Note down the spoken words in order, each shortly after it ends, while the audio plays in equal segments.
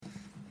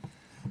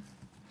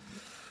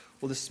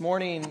Well, this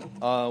morning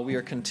we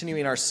are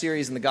continuing our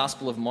series in the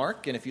Gospel of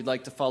Mark, and if you'd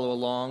like to follow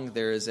along,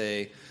 there is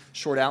a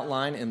short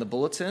outline in the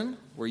bulletin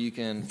where you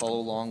can follow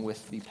along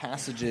with the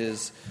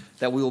passages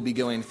that we will be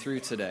going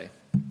through today.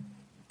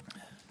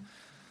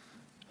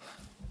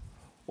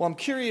 Well, I'm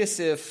curious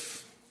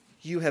if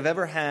you have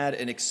ever had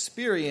an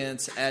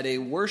experience at a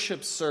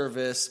worship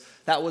service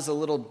that was a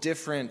little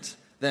different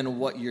than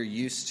what you're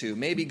used to.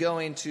 Maybe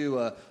going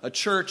to a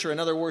church or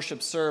another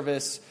worship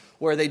service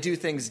where they do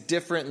things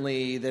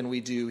differently than we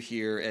do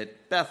here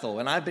at Bethel.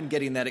 And I've been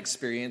getting that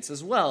experience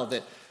as well,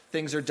 that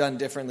things are done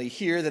differently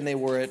here than they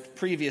were at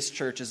previous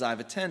churches I've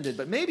attended.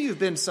 But maybe you've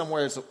been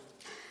somewhere that's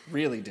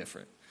really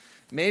different.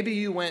 Maybe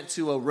you went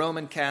to a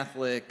Roman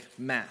Catholic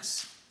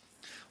mass.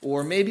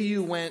 Or maybe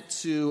you went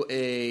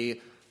to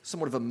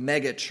somewhat of a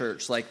mega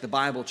church like the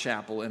Bible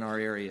Chapel in our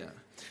area.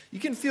 You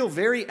can feel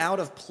very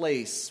out of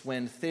place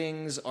when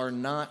things are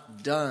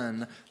not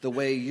done the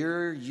way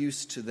you're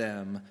used to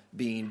them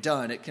being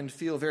done. It can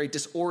feel very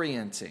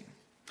disorienting.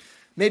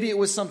 Maybe it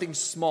was something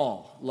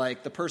small,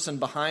 like the person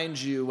behind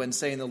you when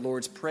saying the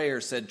Lord's Prayer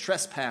said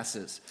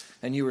trespasses,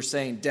 and you were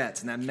saying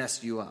debts, and that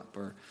messed you up.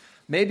 Or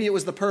maybe it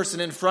was the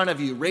person in front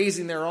of you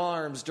raising their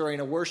arms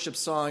during a worship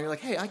song. You're like,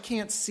 hey, I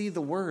can't see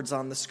the words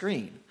on the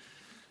screen.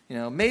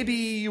 Maybe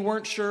you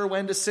weren't sure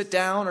when to sit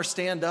down or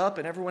stand up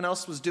and everyone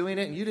else was doing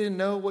it and you didn't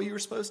know what you were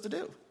supposed to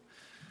do.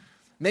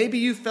 Maybe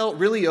you felt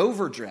really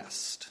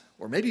overdressed,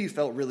 or maybe you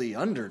felt really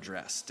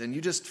underdressed and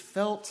you just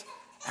felt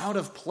out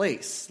of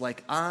place,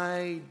 like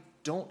I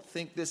don't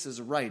think this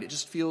is right. It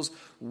just feels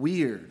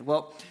weird.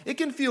 Well, it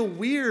can feel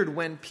weird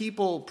when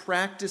people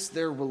practice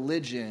their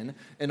religion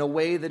in a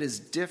way that is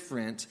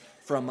different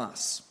from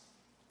us.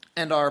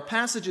 And our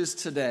passages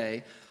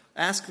today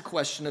ask the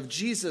question of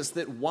Jesus,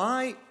 that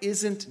why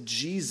isn't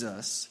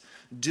Jesus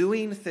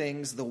doing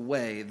things the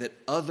way that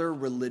other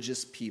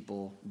religious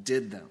people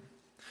did them?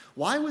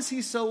 Why was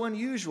he so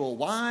unusual?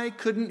 Why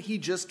couldn't he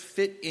just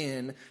fit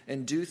in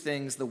and do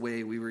things the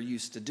way we were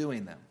used to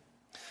doing them?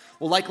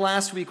 Well, like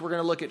last week, we're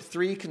going to look at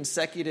 3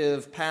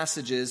 consecutive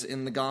passages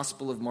in the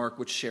Gospel of Mark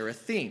which share a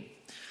theme.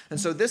 And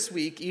so this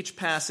week, each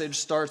passage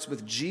starts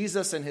with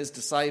Jesus and his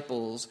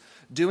disciples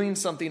doing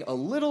something a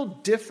little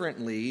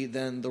differently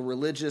than the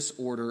religious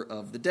order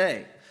of the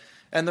day.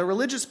 And the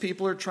religious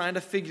people are trying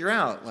to figure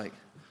out,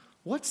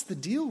 what's the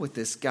deal with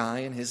this guy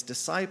and his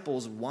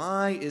disciples?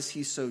 Why is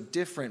he so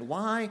different?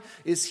 Why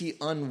is he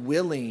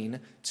unwilling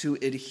to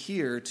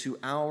adhere to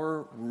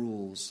our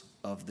rules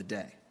of the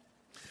day?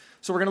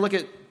 So we're going to look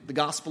at the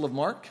Gospel of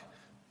Mark,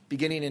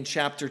 beginning in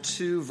chapter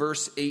 2,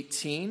 verse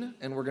 18,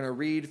 and we're going to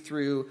read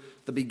through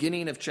the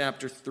beginning of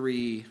chapter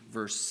 3,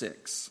 verse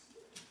 6.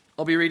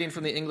 I'll be reading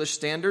from the English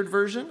Standard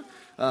Version,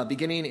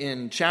 beginning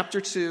in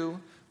chapter 2,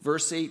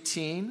 verse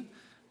 18,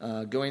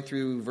 going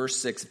through verse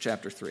 6 of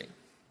chapter 3.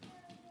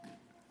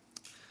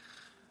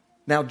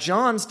 Now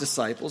John's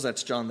disciples,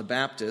 that's John the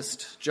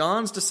Baptist,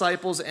 John's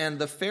disciples and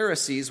the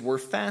Pharisees were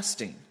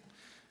fasting.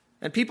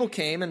 And people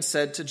came and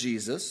said to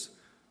Jesus,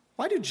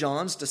 "Why do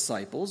John's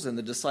disciples and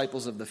the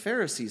disciples of the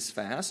Pharisees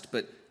fast,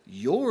 but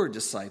your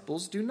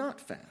disciples do not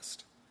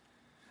fast?"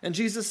 And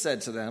Jesus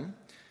said to them,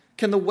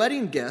 "Can the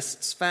wedding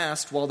guests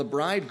fast while the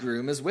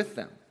bridegroom is with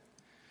them?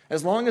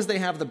 As long as they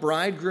have the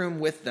bridegroom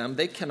with them,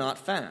 they cannot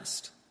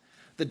fast.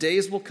 The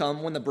days will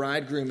come when the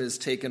bridegroom is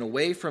taken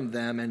away from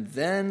them, and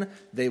then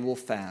they will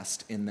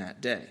fast in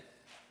that day.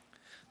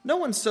 No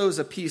one sews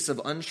a piece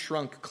of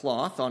unshrunk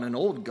cloth on an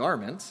old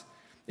garment.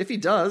 If he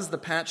does, the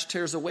patch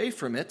tears away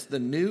from it, the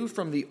new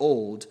from the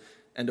old,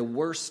 and a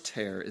worse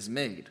tear is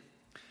made.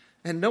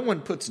 And no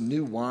one puts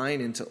new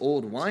wine into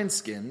old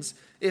wineskins.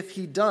 If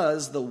he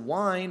does, the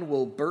wine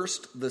will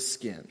burst the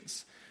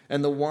skins,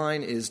 and the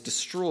wine is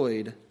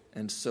destroyed,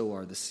 and so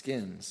are the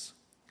skins.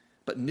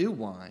 But new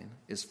wine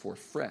is for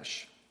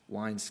fresh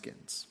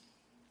wineskins."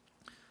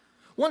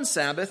 One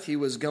Sabbath he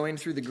was going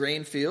through the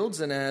grain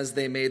fields, and as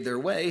they made their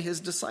way,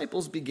 his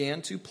disciples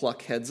began to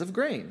pluck heads of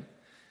grain.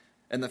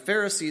 And the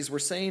Pharisees were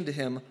saying to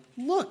him,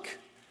 "Look,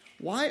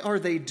 why are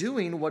they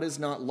doing what is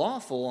not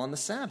lawful on the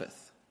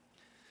Sabbath?"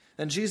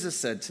 And Jesus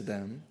said to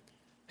them,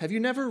 "Have you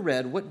never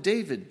read what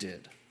David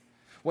did?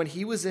 When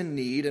he was in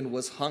need and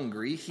was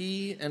hungry,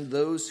 he and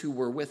those who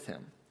were with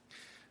him,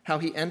 how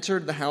he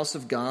entered the house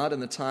of God in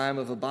the time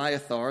of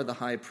Abiathar the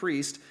high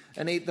priest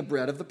and ate the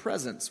bread of the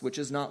presence, which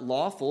is not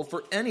lawful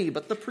for any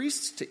but the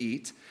priests to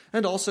eat,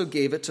 and also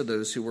gave it to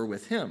those who were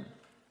with him.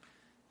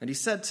 And he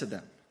said to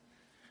them,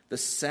 the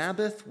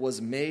Sabbath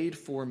was made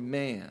for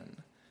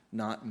man,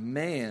 not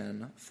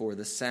man for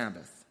the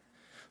Sabbath.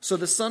 So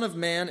the Son of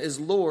Man is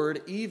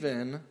Lord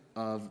even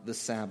of the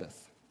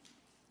Sabbath."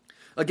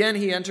 Again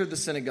he entered the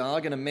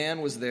synagogue, and a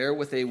man was there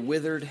with a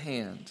withered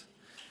hand.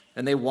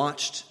 And they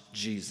watched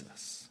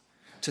Jesus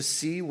to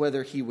see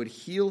whether he would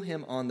heal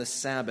him on the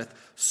Sabbath,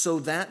 so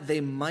that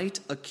they might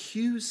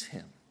accuse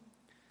him.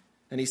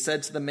 And he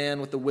said to the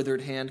man with the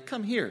withered hand,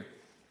 "Come here."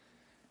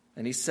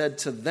 And he said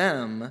to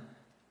them,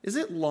 "Is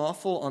it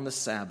lawful on the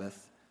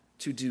Sabbath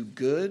to do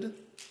good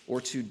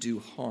or to do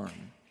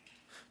harm,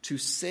 to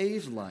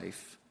save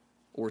life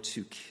or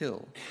to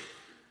kill?"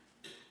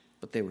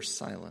 but they were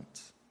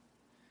silent.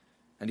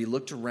 And he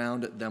looked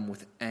around at them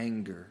with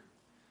anger,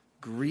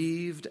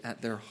 grieved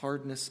at their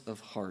hardness of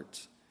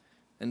heart,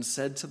 and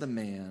said to the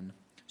man,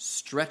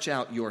 "Stretch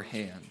out your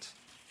hand."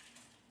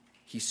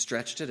 He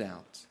stretched it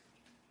out,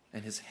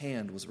 and his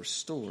hand was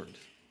restored.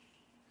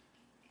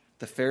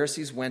 The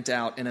Pharisees went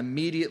out and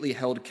immediately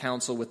held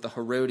counsel with the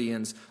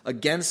Herodians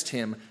against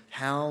him,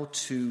 how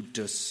to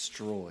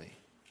destroy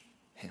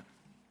him.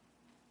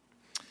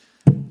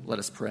 Let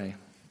us pray.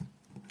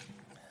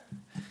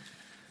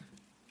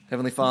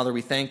 Heavenly Father,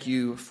 we thank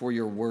you for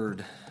your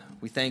word.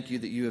 We thank you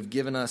that you have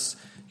given us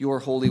your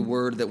holy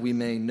word that we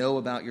may know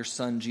about your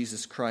Son,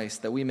 Jesus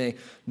Christ, that we may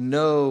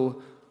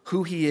know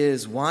who he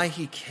is, why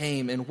he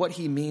came, and what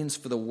he means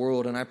for the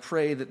world. And I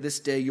pray that this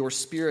day your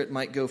Spirit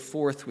might go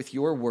forth with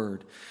your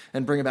word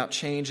and bring about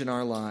change in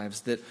our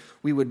lives, that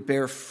we would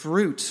bear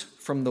fruit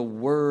from the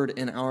word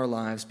in our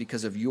lives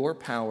because of your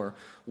power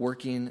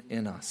working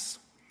in us.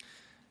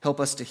 Help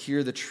us to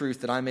hear the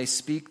truth, that I may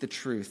speak the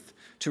truth,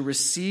 to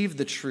receive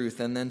the truth,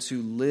 and then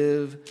to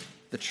live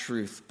the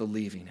truth,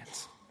 believing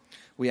it.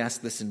 We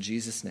ask this in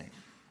Jesus' name.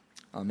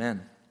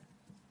 Amen.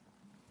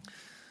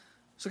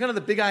 So kind of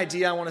the big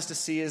idea I want us to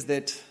see is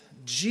that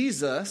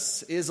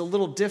Jesus is a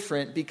little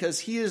different because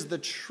he is the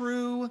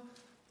true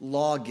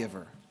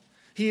lawgiver.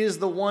 He is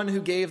the one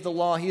who gave the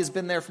law. He has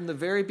been there from the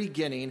very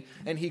beginning,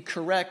 and he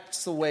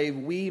corrects the way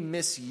we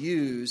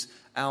misuse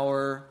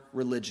our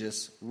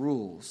religious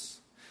rules.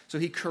 So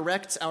he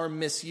corrects our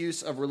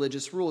misuse of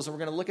religious rules. And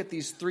we're going to look at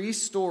these three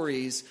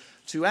stories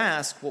to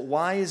ask, well,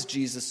 why is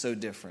Jesus so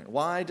different?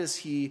 Why does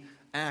he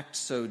act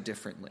so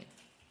differently?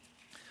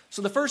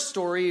 So the first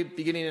story,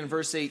 beginning in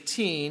verse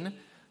 18,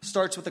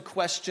 starts with a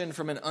question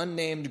from an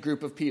unnamed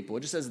group of people.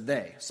 It just says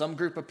they. Some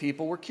group of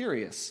people were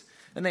curious.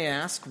 And they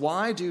ask,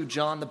 why do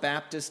John the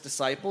Baptist's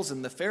disciples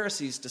and the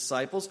Pharisees'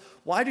 disciples,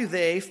 why do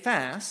they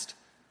fast,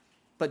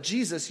 but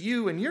Jesus,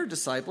 you and your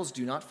disciples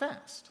do not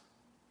fast?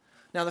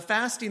 Now the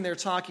fasting they're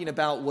talking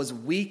about was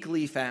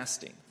weekly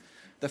fasting.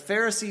 The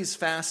Pharisees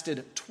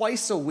fasted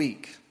twice a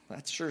week.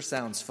 That sure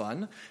sounds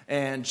fun.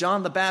 And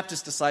John the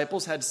Baptist's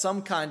disciples had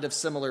some kind of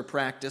similar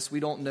practice.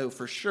 We don't know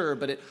for sure,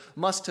 but it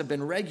must have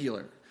been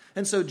regular.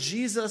 And so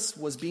Jesus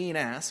was being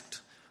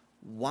asked,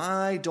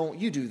 why don't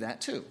you do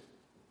that too?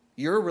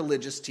 You're a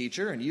religious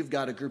teacher and you've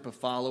got a group of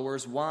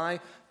followers. Why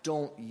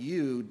don't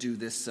you do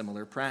this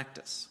similar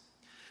practice?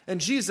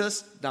 And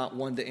Jesus, not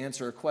one to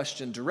answer a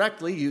question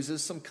directly,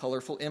 uses some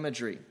colorful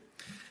imagery.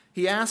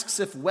 He asks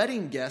if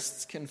wedding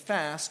guests can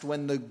fast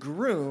when the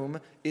groom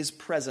is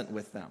present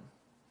with them.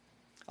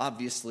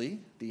 Obviously,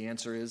 the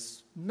answer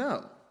is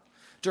no.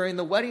 During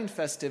the wedding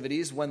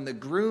festivities, when the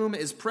groom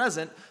is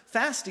present,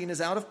 fasting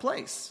is out of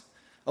place.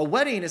 A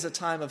wedding is a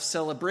time of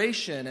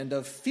celebration and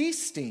of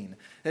feasting.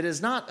 It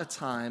is not a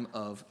time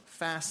of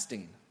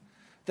fasting.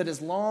 That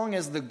as long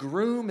as the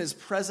groom is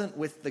present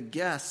with the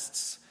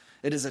guests,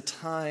 it is a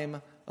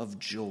time of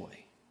joy.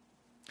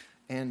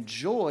 And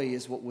joy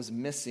is what was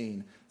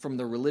missing from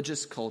the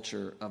religious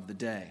culture of the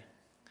day.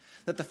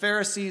 That the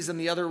Pharisees and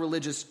the other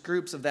religious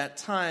groups of that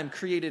time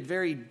created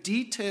very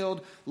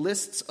detailed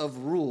lists of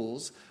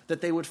rules that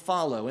they would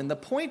follow. And the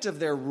point of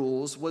their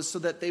rules was so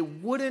that they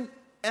wouldn't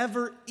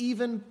ever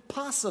even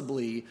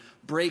possibly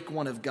break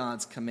one of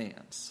God's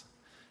commands.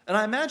 And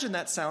I imagine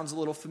that sounds a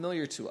little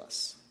familiar to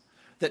us.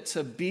 That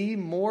to be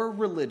more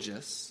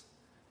religious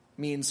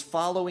means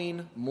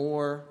following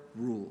more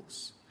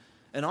rules.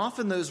 And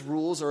often those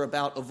rules are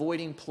about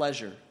avoiding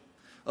pleasure,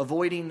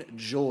 avoiding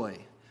joy,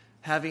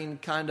 having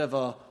kind of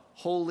a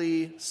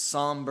holy,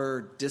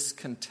 somber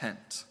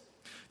discontent.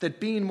 That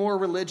being more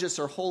religious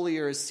or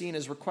holier is seen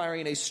as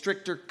requiring a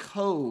stricter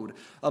code,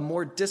 a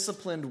more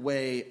disciplined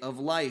way of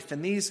life.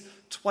 And these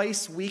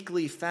twice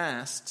weekly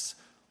fasts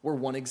were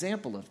one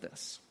example of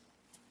this.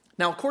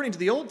 Now, according to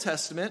the Old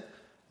Testament,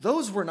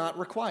 those were not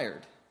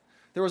required.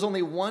 There was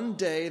only one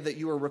day that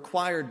you were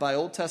required by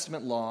Old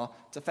Testament law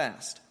to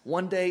fast.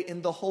 One day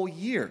in the whole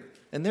year.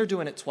 And they're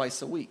doing it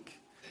twice a week.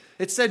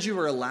 It said you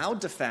were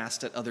allowed to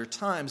fast at other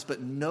times,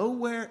 but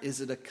nowhere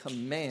is it a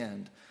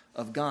command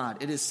of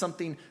God. It is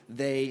something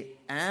they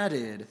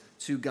added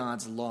to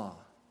God's law.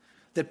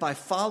 That by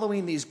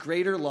following these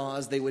greater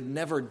laws, they would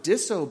never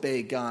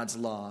disobey God's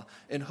law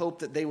and hope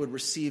that they would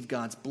receive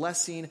God's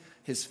blessing,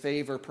 his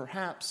favor,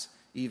 perhaps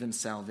even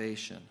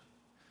salvation.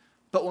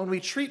 But when we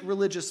treat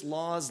religious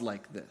laws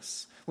like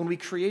this, when we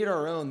create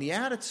our own, the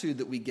attitude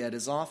that we get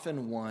is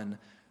often one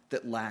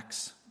that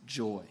lacks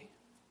joy.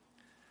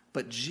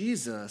 But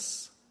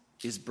Jesus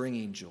is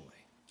bringing joy.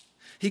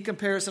 He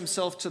compares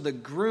himself to the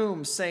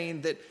groom,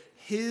 saying that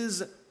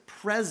his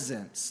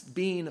presence,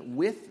 being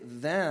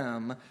with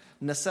them,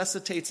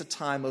 necessitates a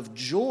time of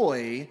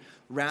joy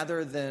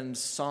rather than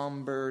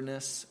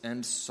somberness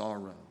and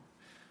sorrow.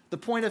 The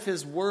point of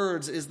his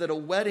words is that a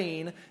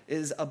wedding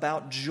is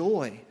about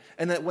joy,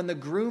 and that when the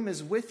groom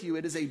is with you,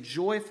 it is a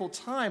joyful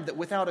time, that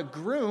without a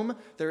groom,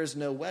 there is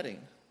no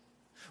wedding.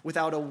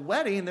 Without a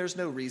wedding, there's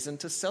no reason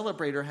to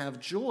celebrate or have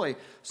joy.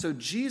 So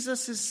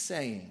Jesus is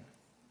saying,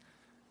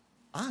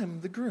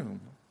 I'm the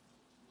groom.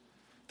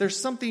 There's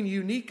something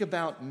unique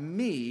about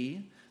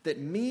me, that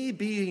me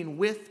being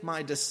with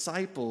my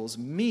disciples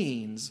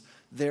means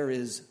there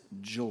is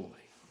joy.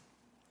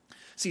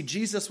 See,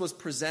 Jesus was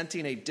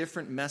presenting a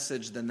different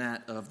message than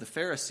that of the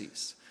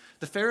Pharisees.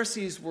 The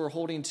Pharisees were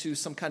holding to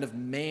some kind of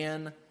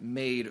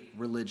man-made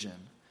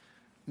religion.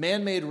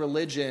 Man-made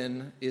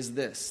religion is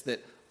this,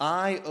 that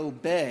I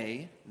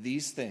obey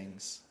these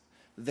things,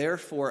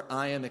 therefore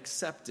I am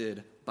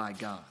accepted by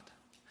God.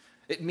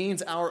 It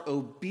means our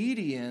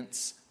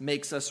obedience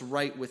makes us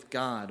right with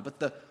God.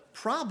 But the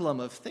problem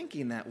of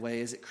thinking that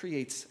way is it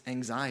creates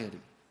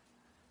anxiety.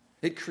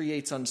 It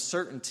creates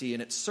uncertainty,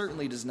 and it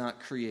certainly does not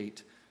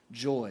create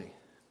joy.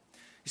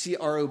 You see,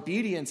 our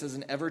obedience is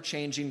an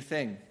ever-changing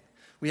thing.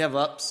 We have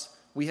ups,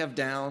 we have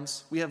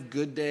downs, we have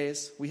good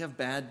days, we have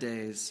bad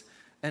days,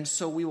 and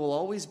so we will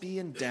always be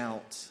in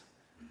doubt.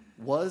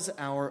 Was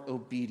our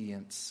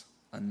obedience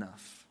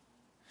enough?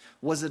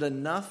 Was it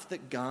enough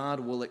that God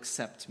will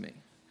accept me?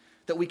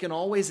 That we can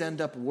always end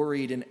up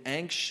worried and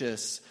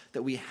anxious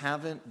that we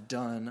haven't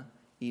done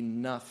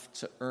enough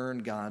to earn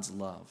God's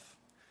love.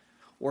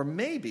 Or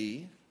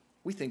maybe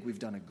we think we've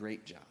done a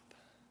great job.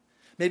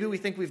 Maybe we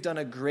think we've done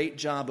a great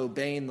job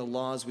obeying the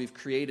laws we've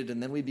created,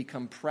 and then we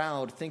become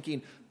proud,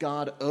 thinking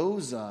God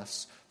owes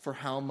us for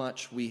how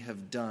much we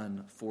have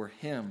done for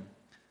him.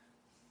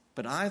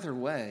 But either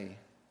way,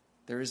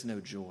 there is no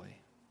joy.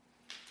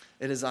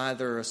 It is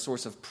either a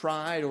source of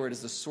pride or it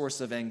is a source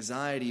of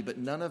anxiety, but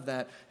none of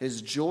that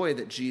is joy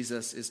that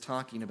Jesus is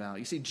talking about.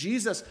 You see,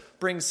 Jesus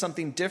brings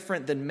something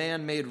different than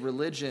man-made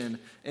religion.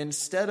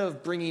 Instead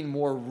of bringing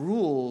more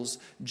rules,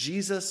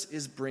 Jesus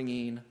is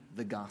bringing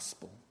the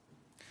gospel.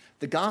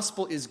 The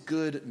gospel is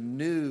good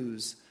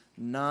news,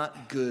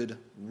 not good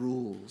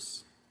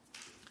rules.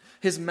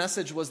 His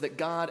message was that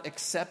God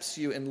accepts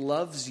you and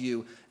loves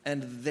you,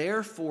 and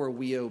therefore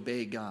we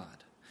obey God.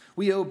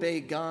 We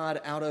obey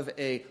God out of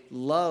a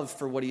love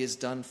for what he has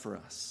done for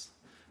us.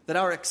 That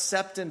our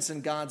acceptance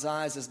in God's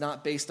eyes is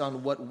not based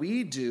on what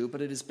we do,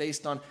 but it is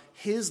based on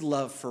his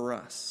love for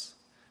us.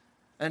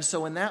 And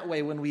so in that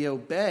way, when we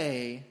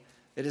obey,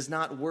 it is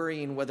not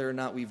worrying whether or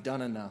not we've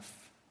done enough.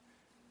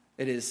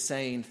 It is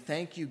saying,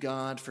 thank you,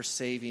 God, for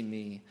saving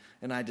me,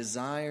 and I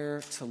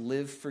desire to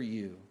live for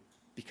you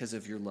because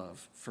of your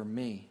love for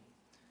me.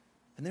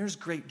 And there's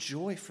great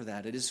joy for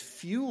that. It is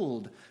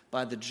fueled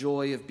by the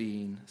joy of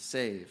being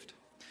saved.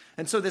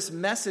 And so this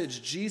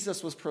message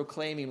Jesus was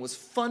proclaiming was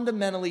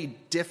fundamentally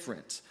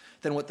different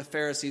than what the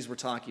Pharisees were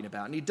talking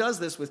about. And he does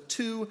this with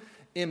two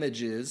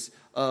images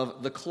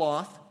of the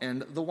cloth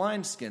and the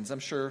wineskins. I'm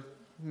sure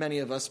many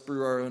of us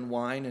brew our own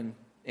wine in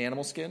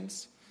animal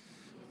skins.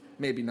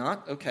 Maybe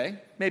not. Okay.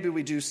 Maybe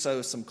we do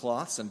sew some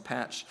cloths and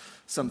patch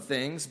some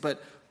things.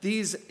 But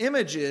these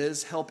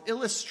images help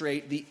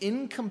illustrate the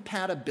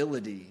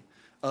incompatibility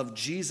of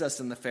Jesus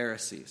and the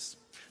Pharisees.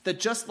 That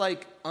just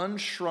like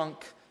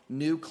unshrunk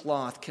new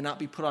cloth cannot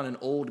be put on an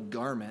old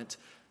garment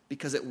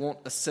because it won't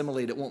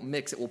assimilate, it won't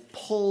mix, it will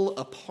pull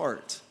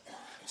apart.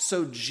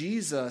 So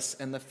Jesus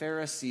and the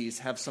Pharisees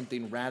have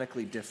something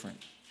radically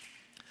different.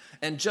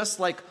 And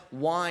just like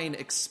wine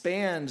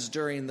expands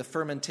during the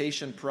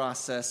fermentation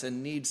process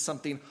and needs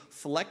something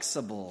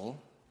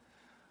flexible,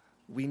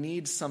 we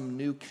need some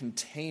new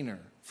container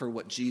for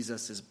what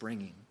Jesus is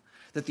bringing.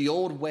 That the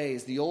old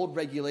ways, the old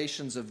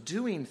regulations of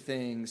doing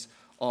things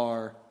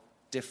are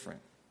different.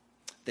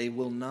 They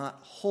will not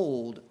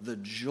hold the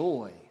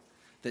joy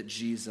that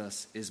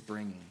Jesus is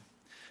bringing.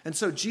 And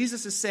so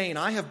Jesus is saying,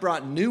 I have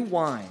brought new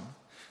wine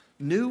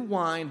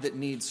that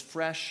needs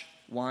fresh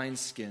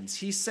wineskins.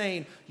 He's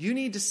saying you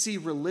need to see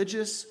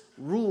religious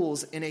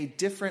rules in a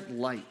different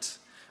light,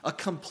 a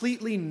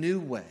completely new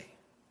way.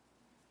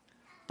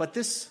 But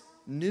this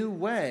new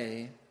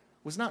way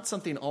was not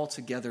something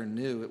altogether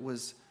new. It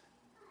was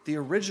the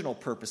original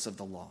purpose of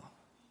the law.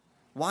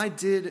 Why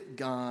did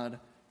God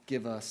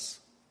give us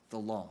the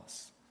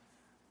laws?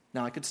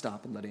 Now I could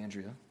stop and let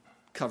Andrea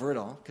cover it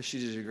all because she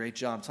did a great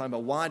job talking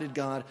about why did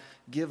God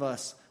give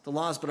us the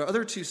laws. But our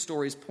other two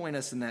stories point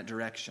us in that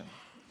direction.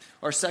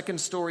 Our second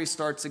story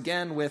starts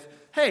again with,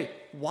 hey,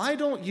 why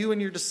don't you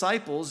and your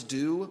disciples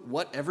do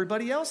what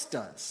everybody else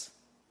does?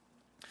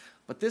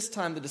 But this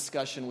time the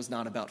discussion was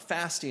not about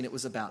fasting, it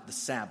was about the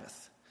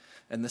Sabbath.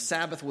 And the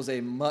Sabbath was a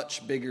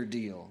much bigger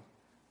deal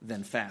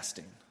than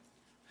fasting.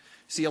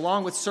 See,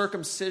 along with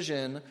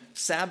circumcision,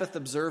 Sabbath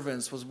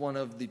observance was one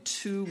of the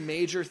two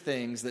major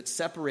things that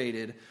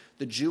separated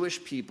the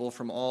Jewish people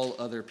from all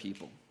other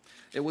people.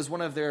 It was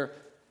one of their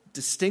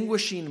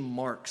distinguishing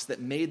marks that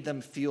made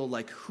them feel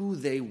like who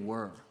they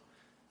were.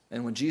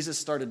 And when Jesus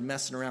started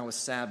messing around with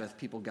Sabbath,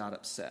 people got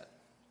upset.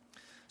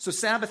 So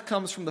Sabbath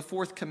comes from the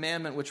fourth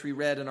commandment, which we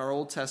read in our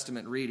Old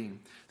Testament reading,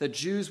 that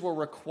Jews were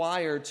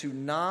required to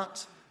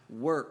not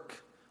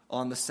work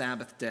on the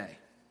Sabbath day.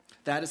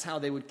 That is how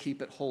they would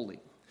keep it holy.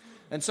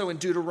 And so in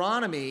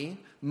Deuteronomy,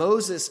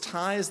 Moses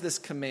ties this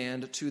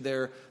command to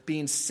their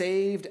being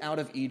saved out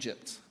of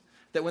Egypt.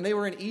 That when they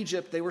were in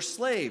Egypt, they were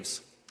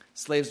slaves.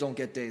 Slaves don't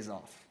get days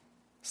off.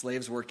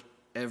 Slaves work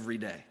every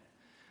day.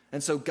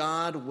 And so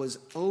God was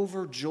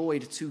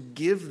overjoyed to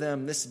give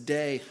them this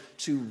day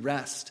to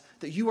rest,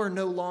 that you are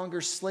no longer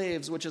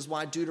slaves, which is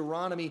why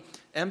Deuteronomy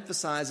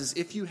emphasizes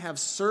if you have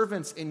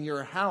servants in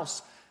your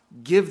house,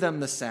 give them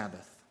the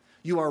Sabbath.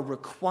 You are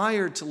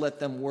required to let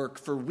them work,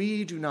 for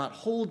we do not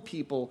hold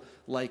people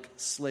like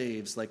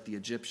slaves like the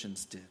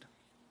Egyptians did.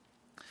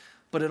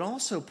 But it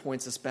also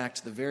points us back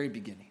to the very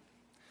beginning.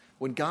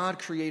 When God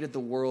created the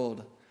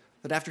world,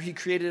 that after he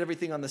created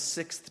everything on the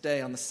sixth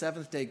day, on the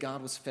seventh day,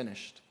 God was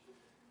finished.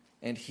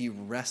 And he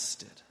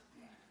rested.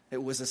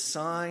 It was a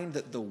sign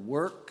that the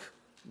work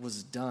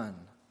was done.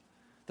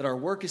 That our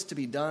work is to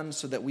be done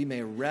so that we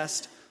may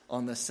rest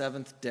on the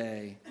seventh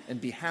day and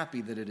be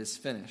happy that it is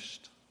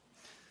finished.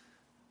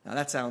 Now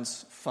that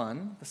sounds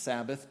fun, the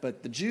Sabbath,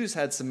 but the Jews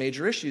had some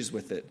major issues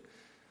with it.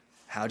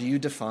 How do you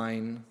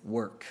define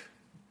work?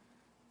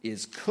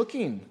 Is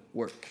cooking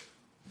work?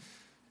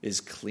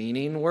 Is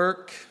cleaning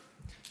work?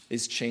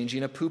 Is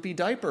changing a poopy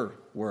diaper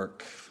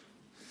work?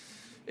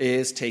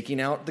 Is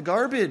taking out the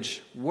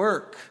garbage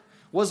work?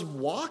 Was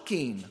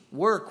walking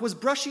work? Was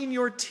brushing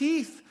your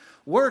teeth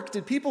work?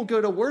 Did people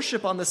go to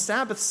worship on the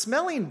Sabbath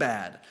smelling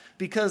bad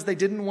because they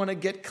didn't want to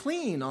get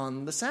clean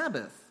on the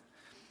Sabbath?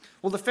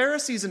 Well, the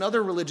Pharisees and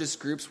other religious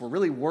groups were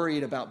really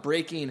worried about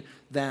breaking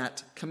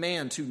that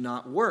command to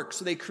not work.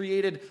 So they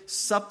created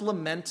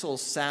supplemental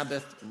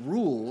Sabbath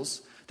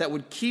rules that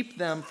would keep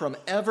them from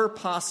ever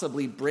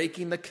possibly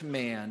breaking the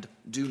command,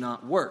 do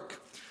not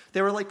work.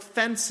 They were like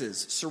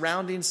fences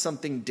surrounding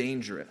something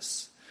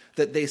dangerous,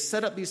 that they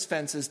set up these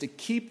fences to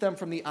keep them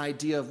from the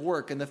idea of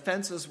work. And the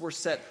fences were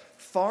set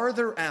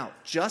farther out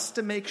just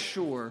to make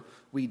sure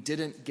we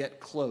didn't get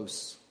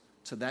close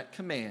to that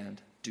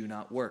command, do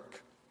not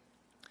work.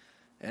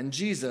 And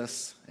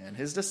Jesus and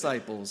his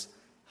disciples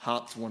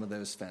hopped one of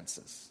those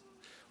fences.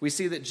 We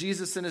see that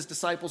Jesus and his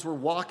disciples were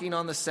walking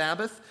on the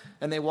Sabbath,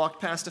 and they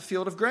walked past a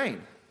field of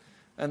grain.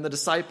 And the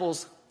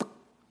disciples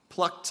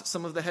plucked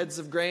some of the heads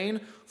of grain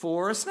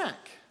for a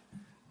snack.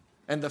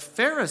 And the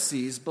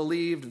Pharisees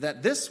believed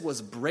that this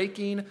was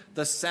breaking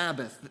the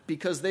Sabbath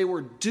because they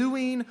were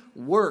doing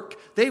work.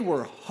 They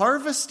were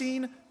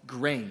harvesting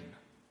grain.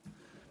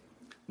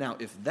 Now,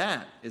 if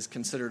that is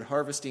considered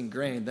harvesting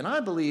grain, then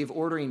I believe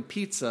ordering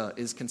pizza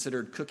is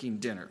considered cooking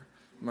dinner.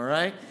 Am I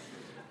right?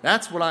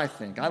 That's what I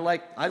think.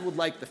 I would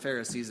like the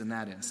Pharisees in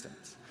that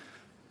instance.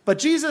 But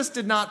Jesus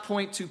did not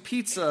point to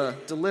pizza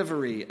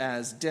delivery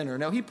as dinner.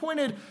 No, he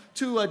pointed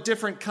to a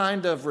different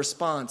kind of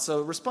response,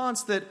 a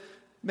response that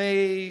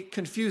may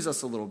confuse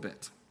us a little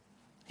bit.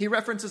 He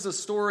references a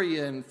story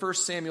in 1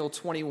 Samuel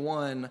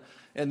 21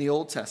 in the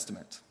Old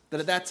Testament, that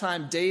at that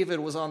time David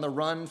was on the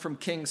run from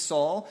King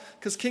Saul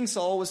because King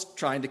Saul was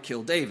trying to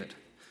kill David.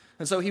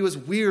 And so he was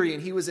weary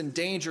and he was in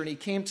danger, and he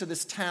came to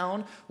this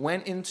town,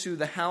 went into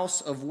the house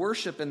of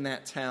worship in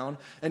that town,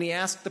 and he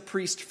asked the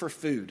priest for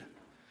food,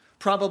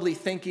 probably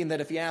thinking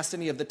that if he asked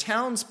any of the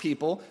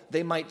townspeople,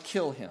 they might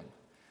kill him.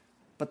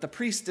 But the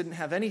priest didn't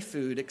have any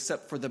food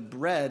except for the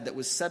bread that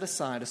was set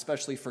aside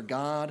especially for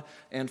God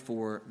and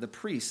for the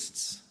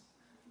priests.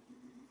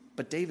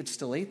 But David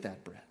still ate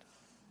that bread.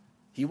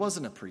 He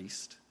wasn't a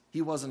priest.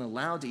 He wasn't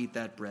allowed to eat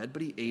that bread,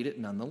 but he ate it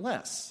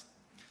nonetheless.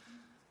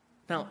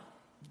 Now,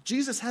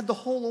 Jesus had the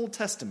whole Old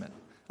Testament.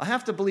 I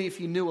have to believe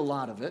he knew a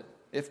lot of it,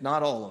 if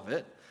not all of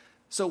it.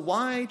 So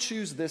why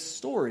choose this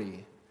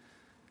story?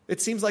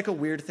 It seems like a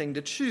weird thing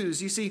to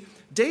choose. You see,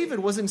 David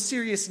was in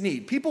serious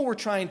need. People were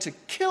trying to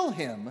kill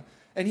him,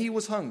 and he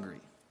was hungry.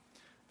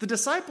 The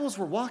disciples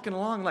were walking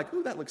along like,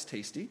 ooh, that looks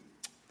tasty.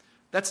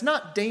 That's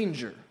not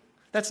danger.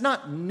 That's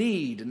not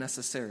need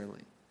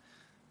necessarily.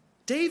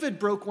 David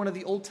broke one of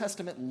the Old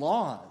Testament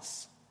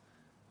laws.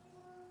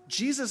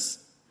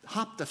 Jesus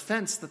hopped a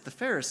fence that the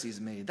Pharisees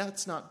made.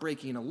 That's not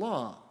breaking a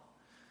law.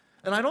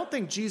 And I don't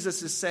think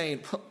Jesus is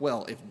saying,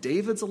 well, if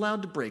David's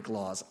allowed to break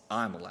laws,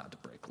 I'm allowed to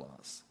break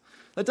laws.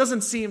 That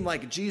doesn't seem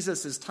like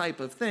Jesus' type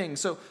of thing.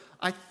 So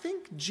I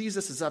think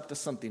Jesus is up to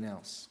something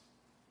else.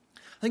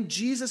 I think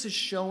Jesus is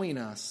showing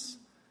us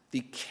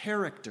the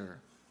character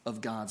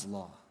of God's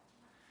law.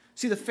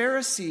 See, the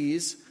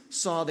Pharisees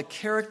saw the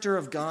character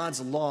of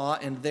God's law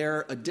and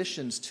their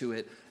additions to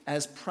it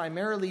as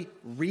primarily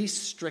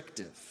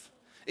restrictive.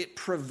 It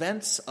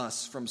prevents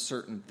us from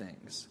certain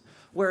things.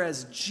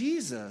 Whereas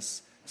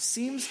Jesus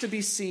seems to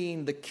be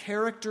seeing the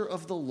character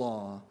of the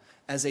law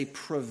as a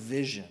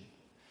provision,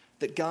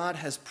 that God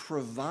has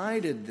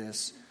provided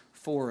this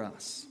for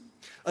us.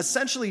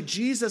 Essentially,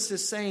 Jesus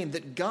is saying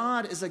that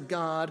God is a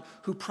God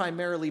who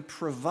primarily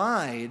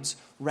provides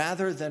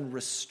rather than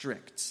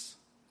restricts.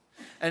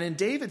 And in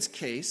David's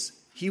case,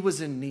 he was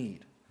in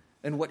need.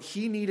 And what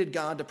he needed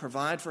God to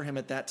provide for him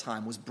at that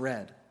time was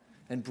bread,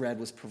 and bread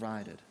was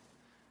provided.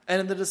 And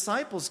in the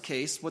disciples'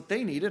 case, what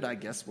they needed, I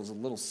guess, was a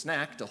little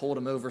snack to hold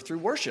them over through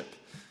worship.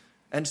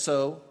 And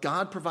so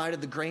God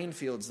provided the grain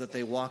fields that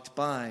they walked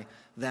by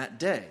that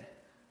day.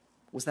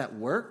 Was that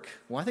work?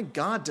 Well, I think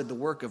God did the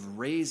work of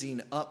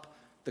raising up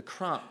the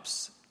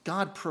crops.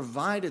 God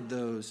provided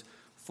those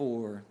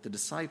for the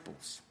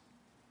disciples.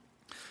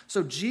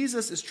 So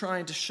Jesus is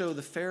trying to show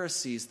the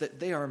Pharisees that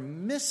they are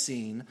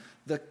missing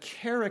the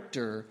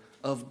character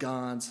of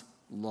God's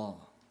law.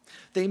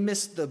 They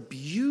miss the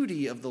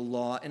beauty of the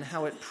law and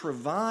how it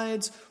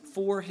provides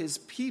for his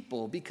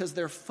people because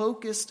they're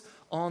focused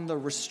on the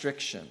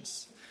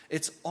restrictions.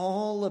 It's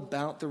all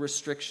about the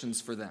restrictions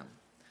for them.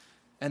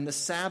 And the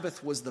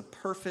Sabbath was the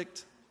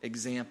perfect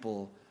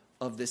example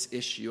of this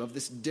issue, of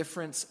this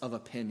difference of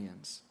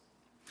opinions.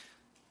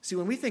 See,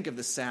 when we think of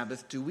the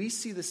Sabbath, do we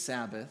see the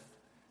Sabbath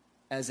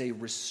as a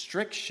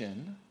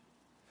restriction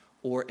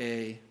or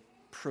a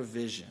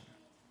provision?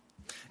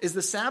 Is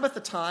the Sabbath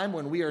a time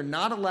when we are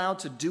not allowed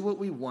to do what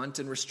we want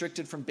and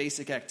restricted from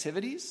basic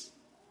activities?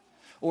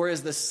 Or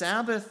is the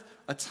Sabbath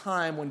a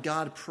time when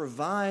God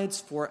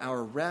provides for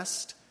our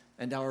rest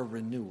and our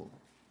renewal?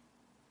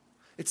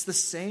 It's the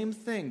same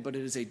thing, but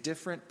it is a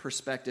different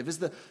perspective. Is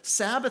the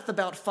Sabbath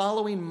about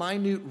following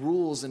minute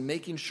rules and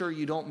making sure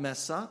you don't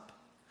mess up?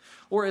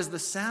 Or is the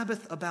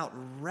Sabbath about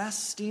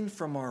resting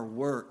from our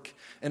work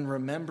and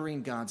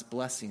remembering God's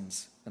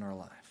blessings in our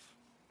life?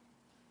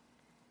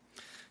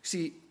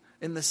 See,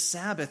 in the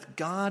Sabbath,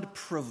 God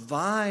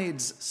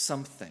provides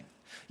something.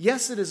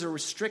 Yes, it is a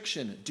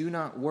restriction, do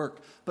not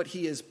work, but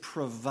he is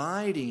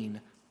providing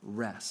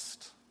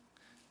rest.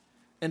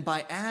 And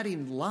by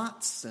adding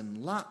lots and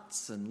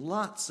lots and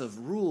lots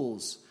of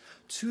rules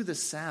to the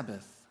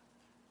Sabbath,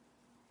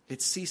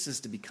 it ceases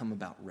to become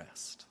about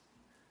rest.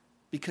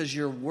 Because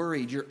you're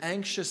worried, you're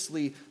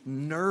anxiously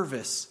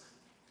nervous.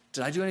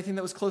 Did I do anything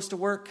that was close to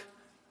work?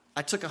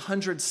 I took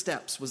 100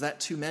 steps. Was that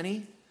too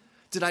many?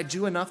 Did I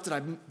do enough?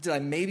 Did I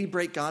maybe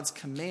break God's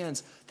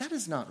commands? That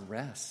is not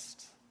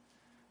rest.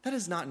 That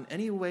is not in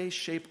any way,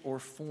 shape, or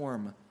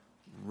form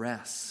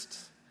rest.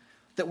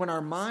 That when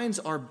our minds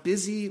are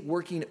busy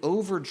working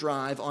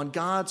overdrive on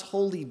God's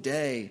holy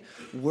day,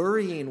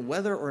 worrying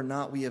whether or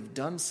not we have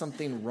done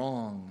something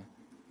wrong,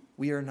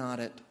 we are not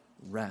at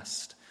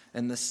rest.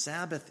 And the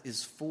Sabbath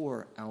is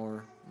for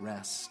our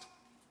rest.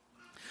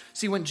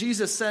 See, when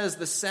Jesus says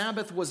the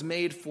Sabbath was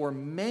made for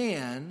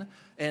man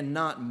and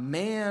not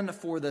man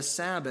for the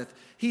Sabbath,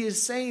 he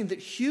is saying that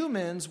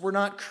humans were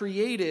not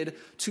created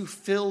to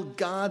fill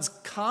God's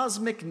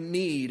cosmic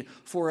need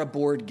for a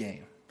board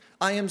game.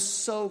 I am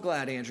so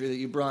glad, Andrew, that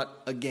you brought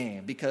a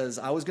game, because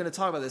I was going to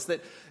talk about this,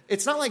 that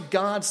it's not like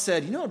God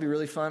said, you know what would be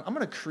really fun? I'm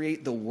going to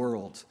create the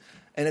world,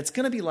 and it's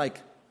going to be like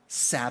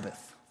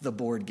Sabbath, the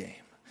board game.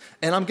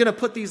 And I'm going to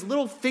put these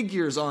little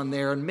figures on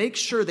there and make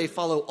sure they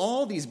follow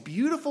all these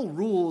beautiful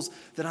rules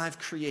that I've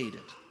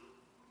created.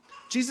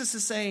 Jesus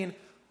is saying,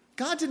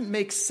 God didn't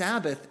make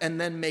Sabbath and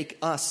then make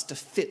us to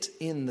fit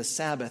in the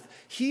Sabbath.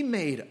 He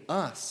made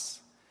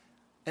us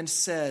and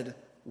said,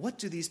 what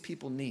do these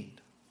people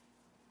need?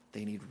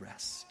 They need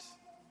rest.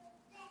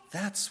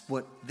 That's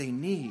what they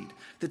need.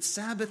 That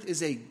Sabbath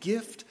is a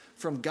gift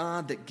from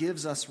God that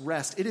gives us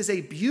rest. It is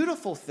a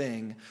beautiful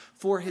thing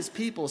for his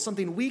people,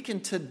 something we can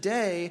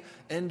today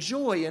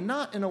enjoy, and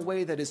not in a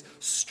way that is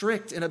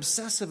strict and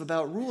obsessive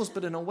about rules,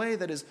 but in a way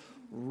that is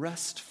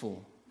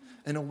restful,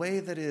 in a way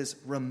that is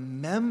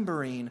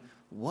remembering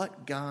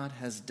what God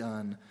has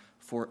done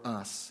for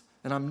us.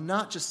 And I'm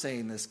not just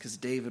saying this because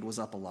David was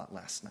up a lot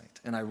last night,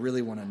 and I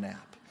really want to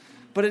nap.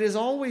 But it is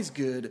always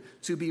good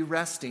to be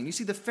resting. You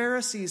see, the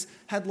Pharisees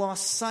had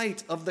lost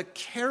sight of the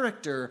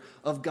character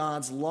of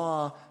God's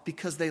law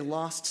because they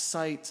lost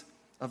sight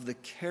of the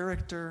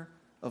character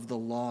of the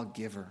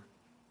lawgiver.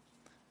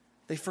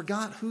 They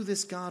forgot who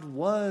this God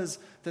was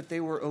that they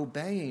were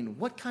obeying.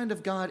 What kind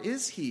of God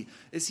is he?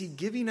 Is he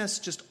giving us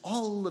just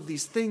all of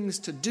these things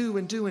to do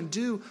and do and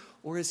do?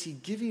 Or is he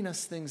giving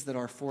us things that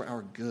are for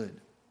our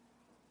good?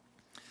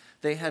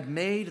 They had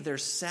made their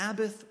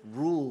Sabbath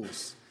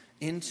rules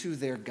into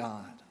their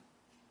God,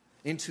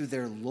 into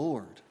their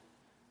Lord,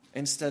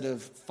 instead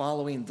of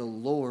following the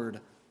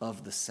Lord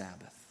of the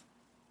Sabbath.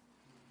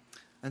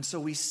 And so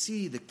we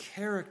see the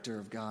character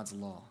of God's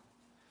law.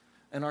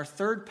 And our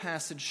third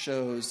passage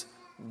shows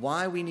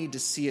why we need to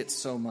see it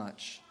so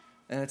much.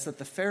 And it's that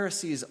the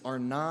Pharisees are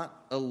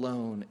not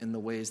alone in the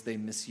ways they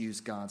misuse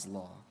God's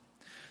law.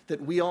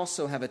 That we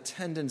also have a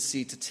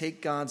tendency to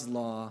take God's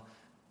law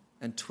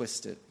and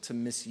twist it, to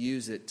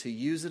misuse it, to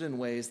use it in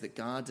ways that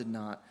God did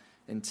not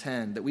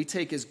intend. That we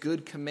take his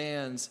good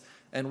commands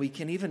and we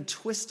can even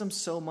twist them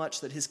so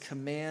much that his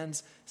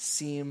commands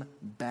seem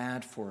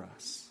bad for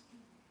us.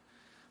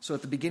 So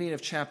at the beginning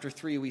of chapter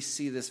 3, we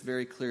see this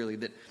very clearly,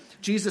 that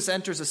Jesus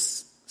enters a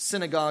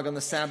synagogue on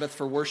the Sabbath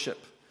for worship.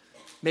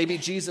 Maybe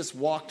Jesus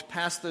walked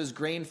past those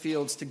grain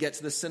fields to get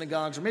to the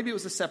synagogues, or maybe it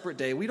was a separate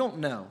day. We don't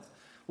know.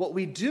 What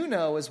we do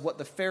know is what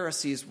the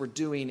Pharisees were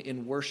doing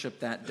in worship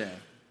that day.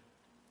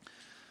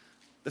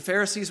 The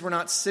Pharisees were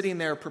not sitting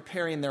there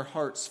preparing their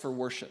hearts for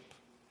worship.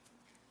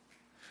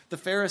 The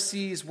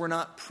Pharisees were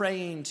not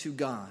praying to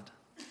God.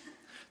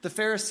 The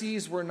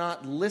Pharisees were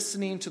not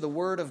listening to the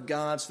word of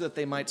God so that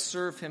they might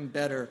serve him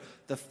better.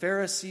 The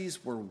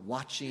Pharisees were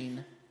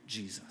watching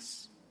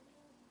Jesus.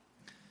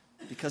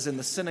 Because in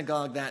the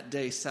synagogue that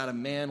day sat a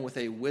man with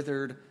a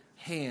withered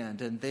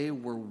hand, and they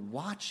were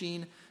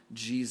watching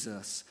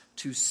Jesus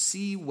to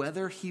see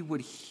whether he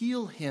would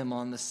heal him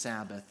on the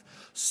Sabbath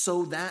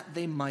so that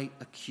they might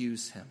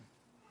accuse him.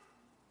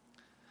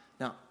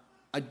 Now,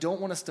 I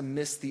don't want us to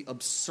miss the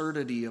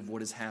absurdity of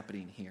what is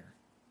happening here.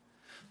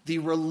 The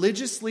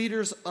religious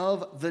leaders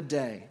of the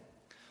day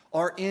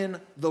are in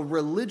the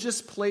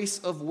religious place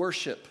of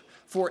worship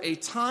for a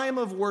time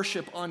of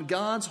worship on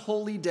God's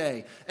holy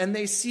day, and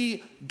they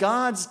see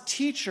God's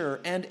teacher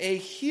and a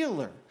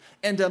healer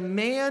and a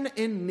man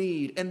in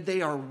need, and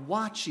they are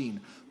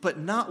watching, but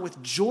not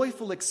with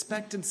joyful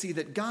expectancy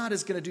that God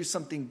is going to do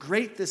something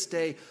great this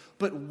day,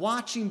 but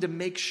watching to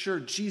make sure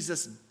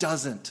Jesus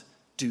doesn't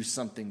do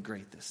something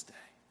great this day.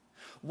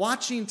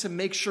 Watching to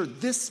make sure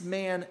this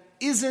man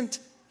isn't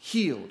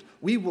healed.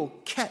 We will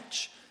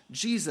catch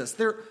Jesus.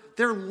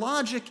 Their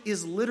logic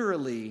is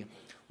literally,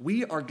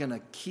 we are going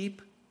to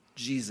keep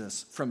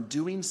Jesus from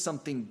doing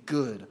something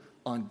good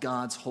on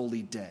God's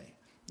holy day.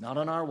 Not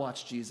on our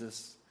watch,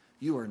 Jesus.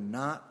 You are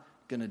not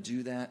going to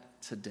do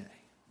that today.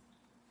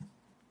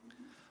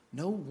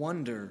 No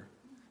wonder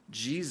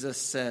Jesus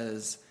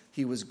says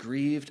he was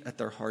grieved at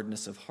their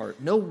hardness of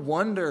heart. No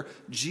wonder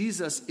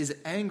Jesus is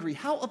angry.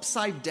 How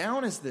upside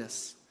down is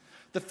this?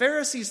 The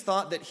Pharisees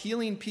thought that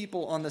healing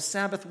people on the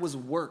Sabbath was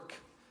work,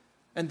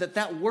 and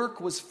that work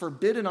was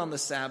forbidden on the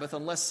Sabbath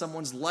unless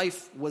someone's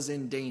life was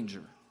in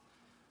danger.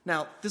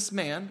 Now, this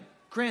man,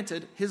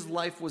 granted, his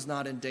life was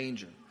not in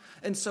danger.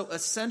 And so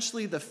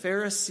essentially the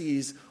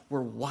Pharisees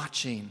were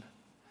watching.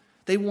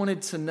 They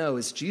wanted to know,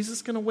 is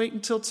Jesus going to wait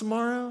until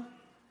tomorrow?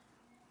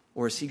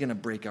 Or is he going to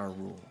break our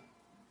rule?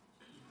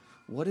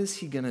 What is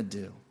he going to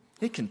do?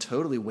 He can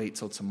totally wait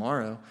till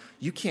tomorrow.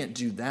 You can't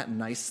do that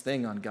nice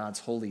thing on God's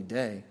holy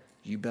day.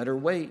 You better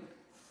wait.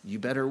 You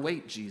better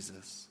wait,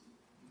 Jesus.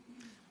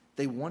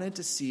 They wanted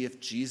to see if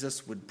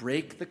Jesus would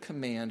break the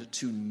command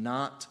to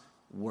not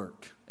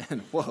work.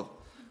 And whoa,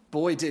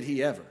 boy, did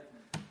he ever.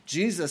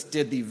 Jesus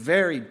did the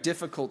very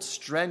difficult,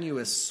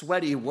 strenuous,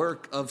 sweaty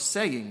work of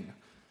saying,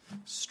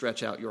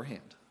 stretch out your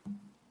hand.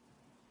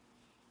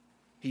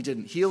 He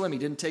didn't heal him. He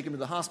didn't take him to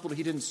the hospital.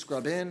 He didn't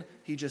scrub in.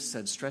 He just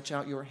said, stretch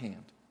out your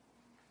hand.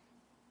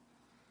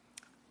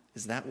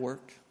 Is that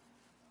work?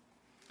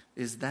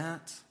 Is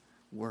that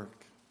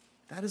work?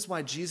 That is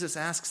why Jesus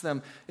asks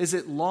them, is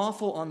it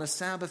lawful on the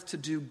Sabbath to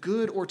do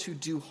good or to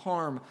do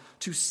harm,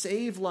 to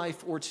save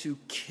life or to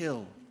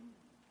kill?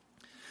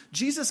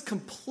 Jesus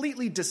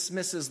completely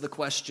dismisses the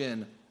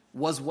question,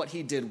 was what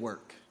he did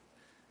work?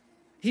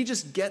 He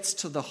just gets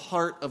to the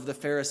heart of the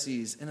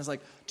Pharisees and is like,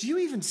 do you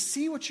even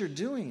see what you're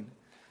doing?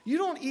 You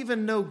don't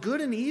even know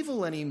good and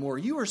evil anymore.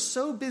 You are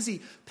so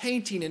busy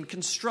painting and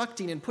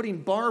constructing and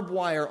putting barbed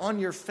wire on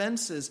your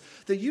fences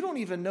that you don't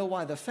even know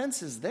why the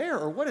fence is there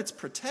or what it's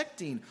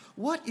protecting.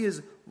 What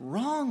is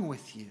wrong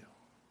with you?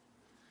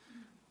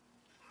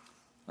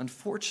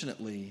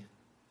 Unfortunately,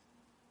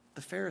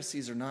 the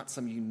Pharisees are not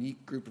some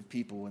unique group of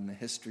people in the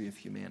history of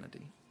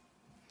humanity.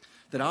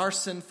 That our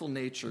sinful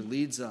nature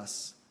leads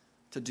us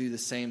to do the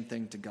same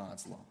thing to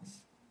God's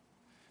laws.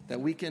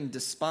 That we can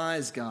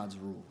despise God's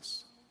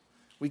rules.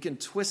 We can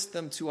twist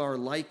them to our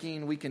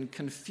liking. We can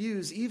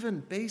confuse even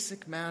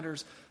basic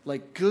matters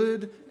like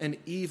good and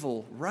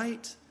evil,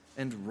 right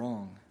and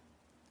wrong.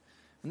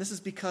 And this is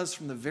because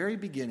from the very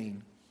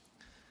beginning,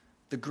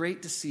 the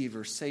great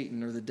deceiver,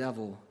 Satan or the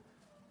devil,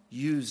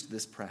 used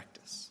this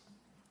practice.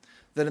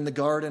 That in the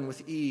garden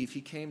with Eve,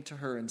 he came to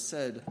her and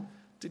said,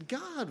 did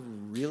God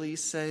really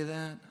say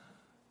that?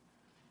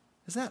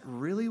 Is that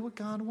really what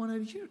God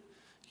wanted? You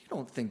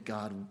don't think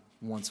God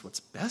wants what's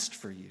best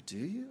for you, do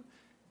you?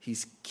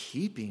 He's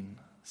keeping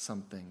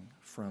something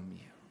from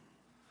you.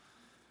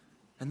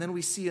 And then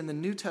we see in the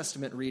New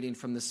Testament reading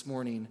from this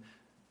morning,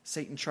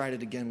 Satan tried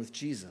it again with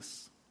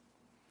Jesus.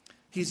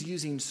 He's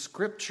using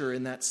Scripture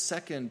in that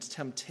second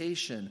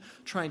temptation,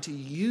 trying to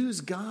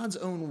use God's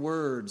own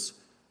words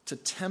to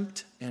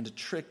tempt and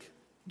trick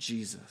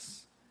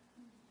Jesus.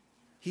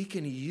 He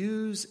can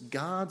use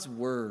God's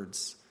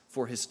words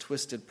for his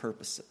twisted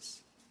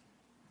purposes.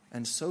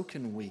 And so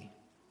can we.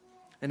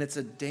 And it's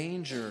a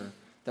danger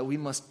that we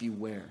must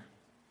beware.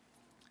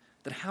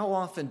 That how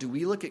often do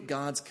we look at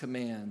God's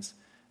commands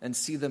and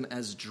see them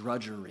as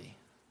drudgery?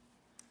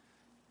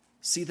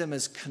 See them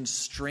as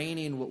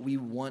constraining what we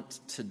want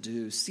to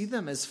do. See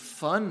them as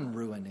fun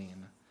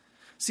ruining.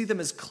 See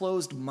them as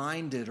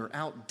closed-minded or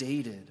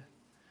outdated.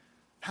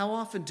 How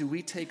often do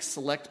we take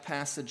select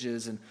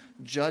passages and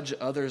judge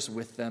others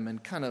with them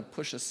and kind of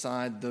push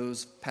aside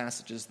those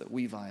passages that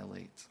we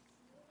violate?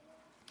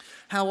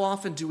 How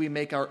often do we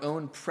make our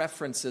own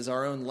preferences,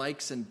 our own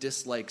likes and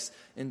dislikes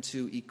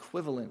into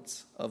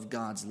equivalents of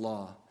God's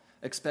law,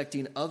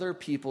 expecting other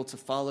people to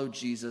follow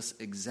Jesus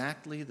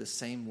exactly the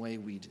same way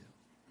we do?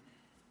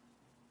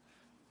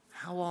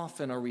 How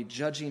often are we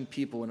judging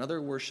people in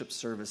other worship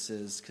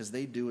services because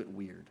they do it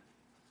weird?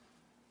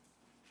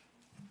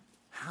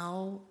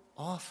 How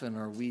often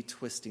are we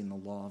twisting the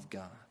law of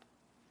God?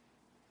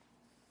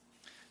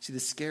 See, the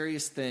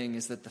scariest thing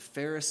is that the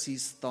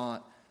Pharisees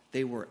thought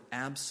they were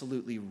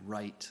absolutely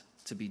right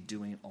to be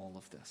doing all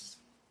of this.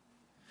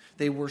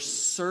 They were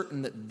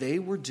certain that they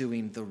were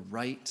doing the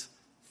right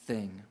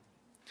thing,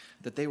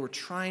 that they were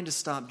trying to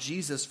stop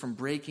Jesus from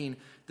breaking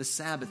the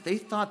Sabbath. They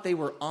thought they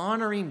were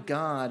honoring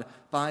God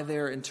by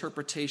their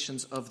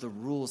interpretations of the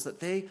rules, that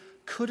they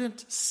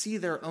couldn't see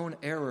their own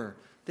error.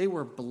 They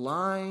were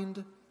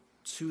blind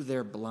to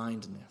their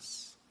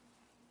blindness.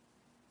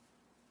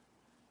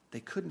 They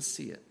couldn't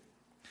see it.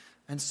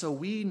 And so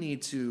we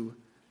need to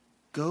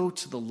go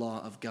to the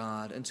law of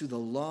God and to the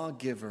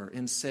lawgiver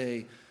and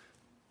say,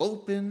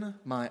 open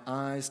my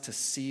eyes to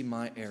see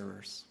my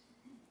errors.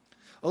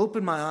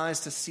 Open my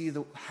eyes to see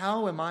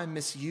how am I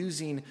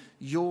misusing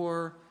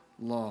your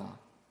law?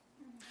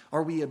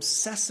 Are we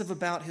obsessive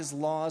about his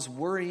laws,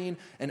 worrying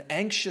and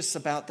anxious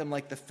about them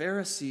like the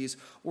Pharisees,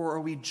 or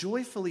are we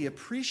joyfully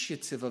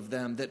appreciative of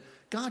them, that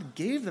God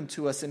gave them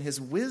to us in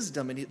his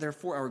wisdom and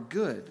therefore our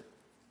good?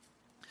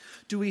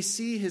 Do we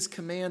see his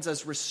commands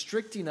as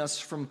restricting us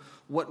from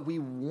what we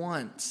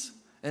want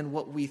and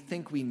what we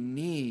think we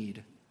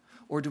need?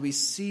 Or do we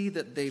see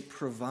that they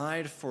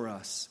provide for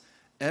us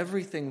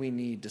everything we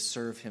need to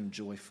serve him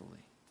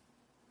joyfully?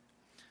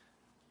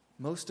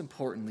 Most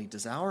importantly,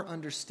 does our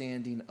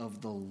understanding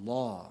of the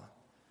law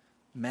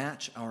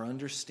match our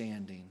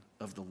understanding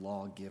of the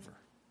lawgiver?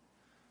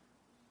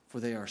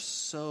 For they are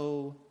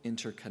so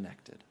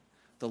interconnected.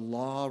 The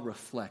law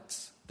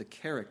reflects the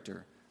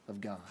character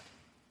of God.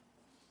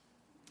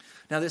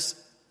 Now, this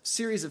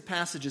series of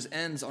passages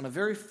ends on a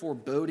very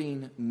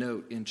foreboding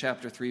note in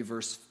chapter 3,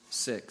 verse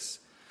 6.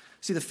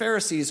 See, the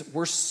Pharisees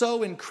were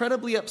so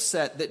incredibly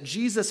upset that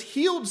Jesus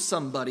healed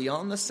somebody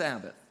on the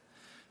Sabbath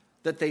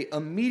that they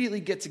immediately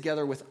get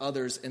together with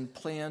others and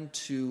plan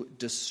to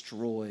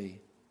destroy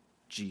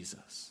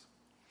Jesus.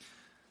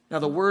 Now,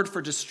 the word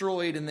for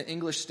destroyed in the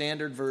English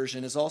Standard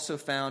Version is also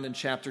found in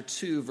chapter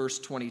 2, verse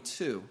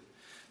 22.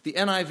 The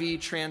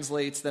NIV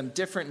translates them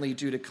differently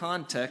due to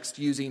context,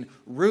 using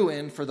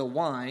ruin for the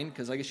wine,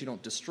 because I guess you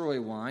don't destroy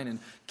wine, and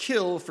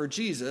kill for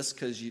Jesus,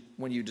 because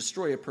when you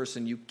destroy a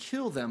person, you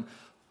kill them.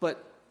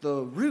 But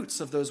the roots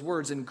of those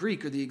words in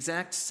Greek are the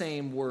exact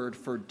same word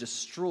for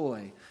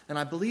destroy. And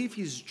I believe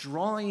he's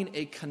drawing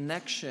a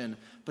connection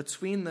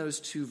between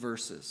those two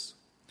verses.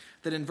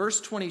 That in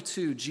verse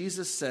 22,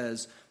 Jesus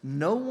says,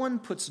 "No one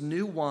puts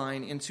new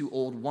wine into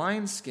old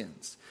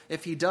wineskins.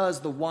 If he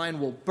does, the wine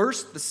will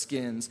burst the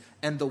skins,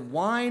 and the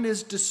wine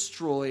is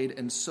destroyed,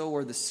 and so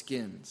are the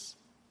skins."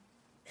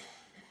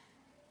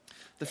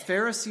 The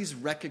Pharisees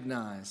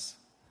recognize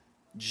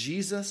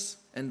Jesus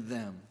and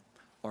them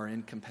are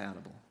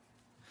incompatible,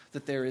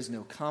 that there is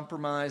no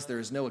compromise, there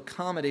is no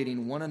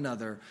accommodating one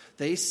another.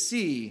 They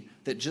see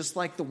that just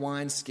like the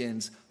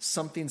wineskins,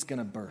 something's going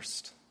to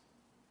burst.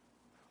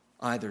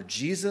 Either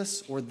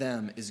Jesus or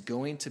them is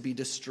going to be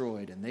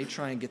destroyed, and they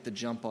try and get the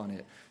jump on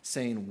it,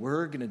 saying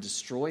we're going to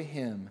destroy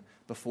him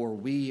before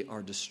we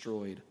are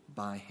destroyed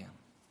by him.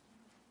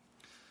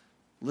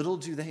 Little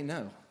do they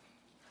know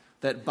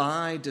that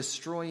by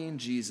destroying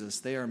Jesus,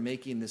 they are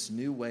making this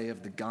new way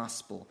of the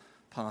gospel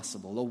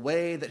possible, a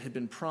way that had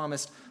been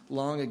promised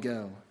long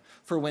ago.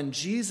 For when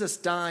Jesus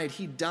died,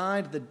 he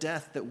died the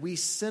death that we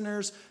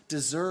sinners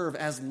deserve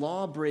as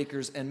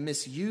lawbreakers and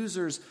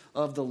misusers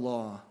of the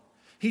law.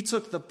 He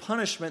took the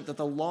punishment that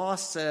the law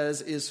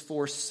says is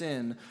for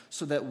sin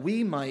so that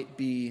we might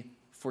be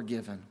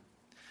forgiven.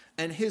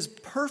 And his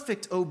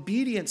perfect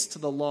obedience to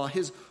the law,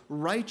 his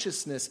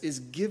righteousness, is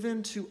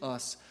given to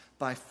us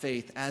by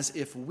faith as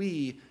if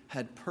we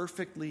had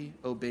perfectly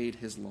obeyed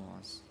his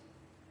laws.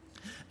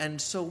 And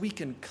so we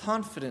can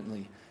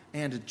confidently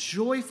and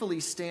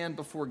joyfully stand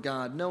before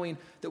God, knowing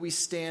that we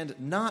stand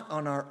not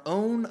on our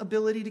own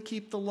ability to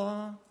keep the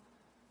law,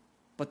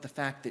 but the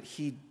fact that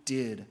he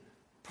did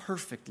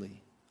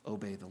perfectly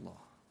obey the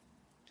law.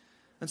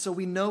 And so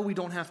we know we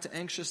don't have to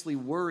anxiously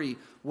worry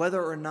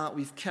whether or not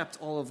we've kept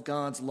all of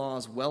God's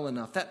laws well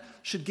enough. That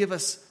should give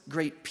us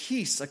great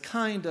peace, a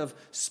kind of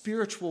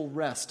spiritual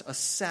rest, a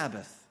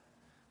Sabbath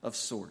of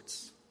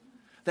sorts.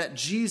 That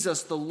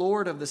Jesus, the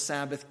Lord of the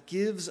Sabbath,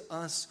 gives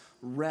us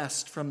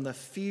rest from the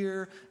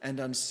fear and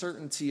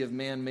uncertainty of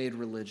man-made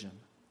religion,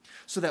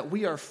 so that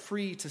we are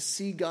free to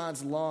see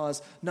God's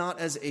laws not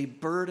as a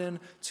burden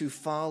to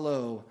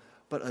follow,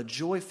 but a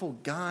joyful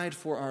guide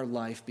for our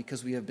life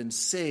because we have been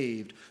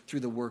saved through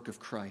the work of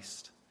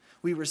Christ.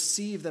 We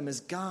receive them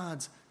as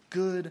God's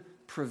good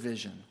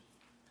provision.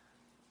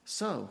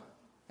 So,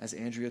 as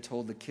Andrea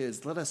told the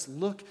kids, let us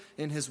look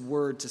in his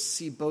word to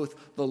see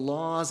both the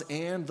laws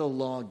and the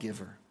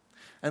lawgiver.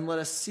 And let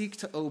us seek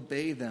to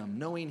obey them,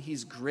 knowing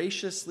he's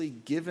graciously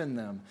given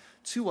them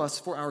to us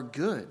for our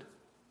good.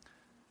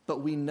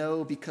 But we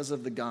know because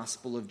of the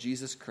gospel of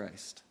Jesus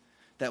Christ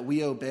that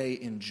we obey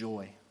in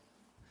joy.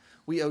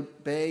 We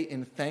obey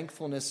in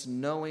thankfulness,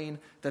 knowing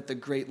that the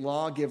great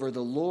lawgiver,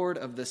 the Lord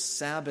of the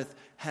Sabbath,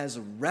 has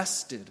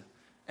rested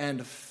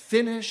and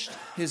finished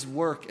his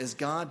work as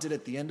God did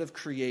at the end of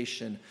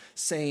creation,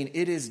 saying,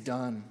 "It is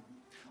done.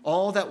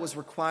 All that was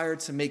required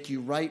to make you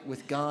right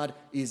with God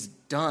is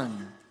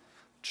done.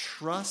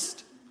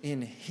 Trust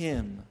in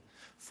him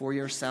for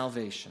your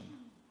salvation.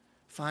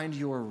 Find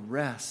your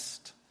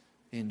rest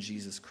in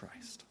Jesus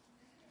Christ."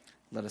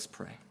 Let us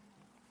pray.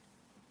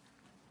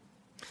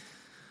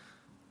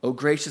 O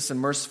gracious and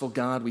merciful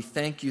God, we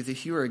thank you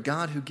that you are a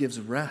God who gives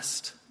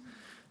rest,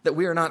 that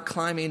we are not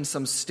climbing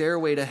some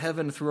stairway to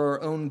heaven through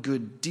our own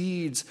good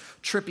deeds,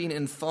 tripping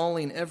and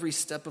falling every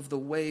step of the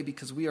way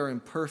because we are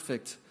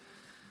imperfect,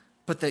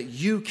 but that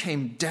you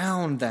came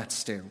down that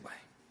stairway,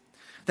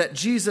 that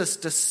Jesus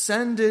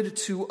descended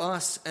to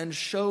us and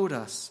showed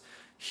us,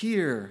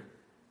 here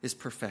is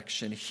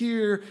perfection,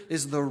 here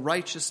is the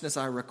righteousness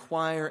I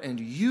require, and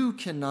you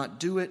cannot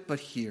do it,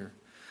 but here,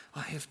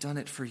 I have done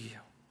it for you.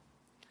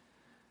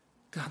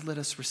 God, let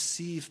us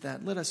receive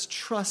that. Let us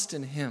trust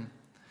in him,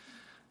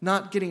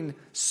 not getting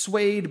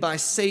swayed by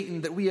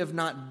Satan that we have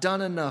not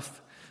done enough,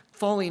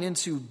 falling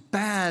into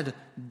bad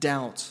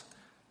doubt,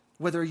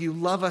 whether you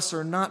love us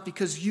or not,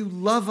 because you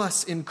love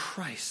us in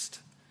Christ.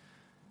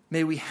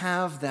 May we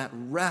have that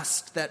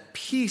rest, that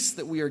peace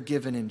that we are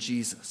given in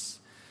Jesus.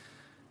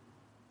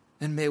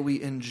 And may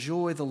we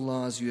enjoy the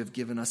laws you have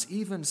given us,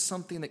 even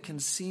something that can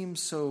seem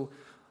so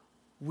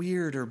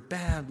weird or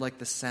bad like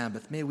the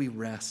Sabbath. May we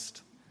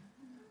rest,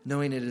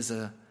 knowing it is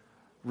a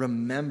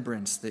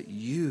remembrance that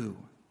you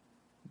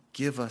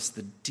give us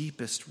the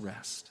deepest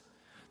rest,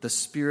 the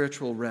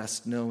spiritual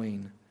rest,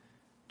 knowing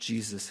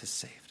Jesus has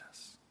saved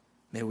us.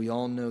 May we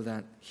all know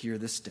that here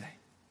this day.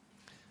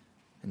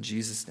 In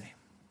Jesus' name,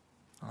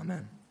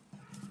 amen.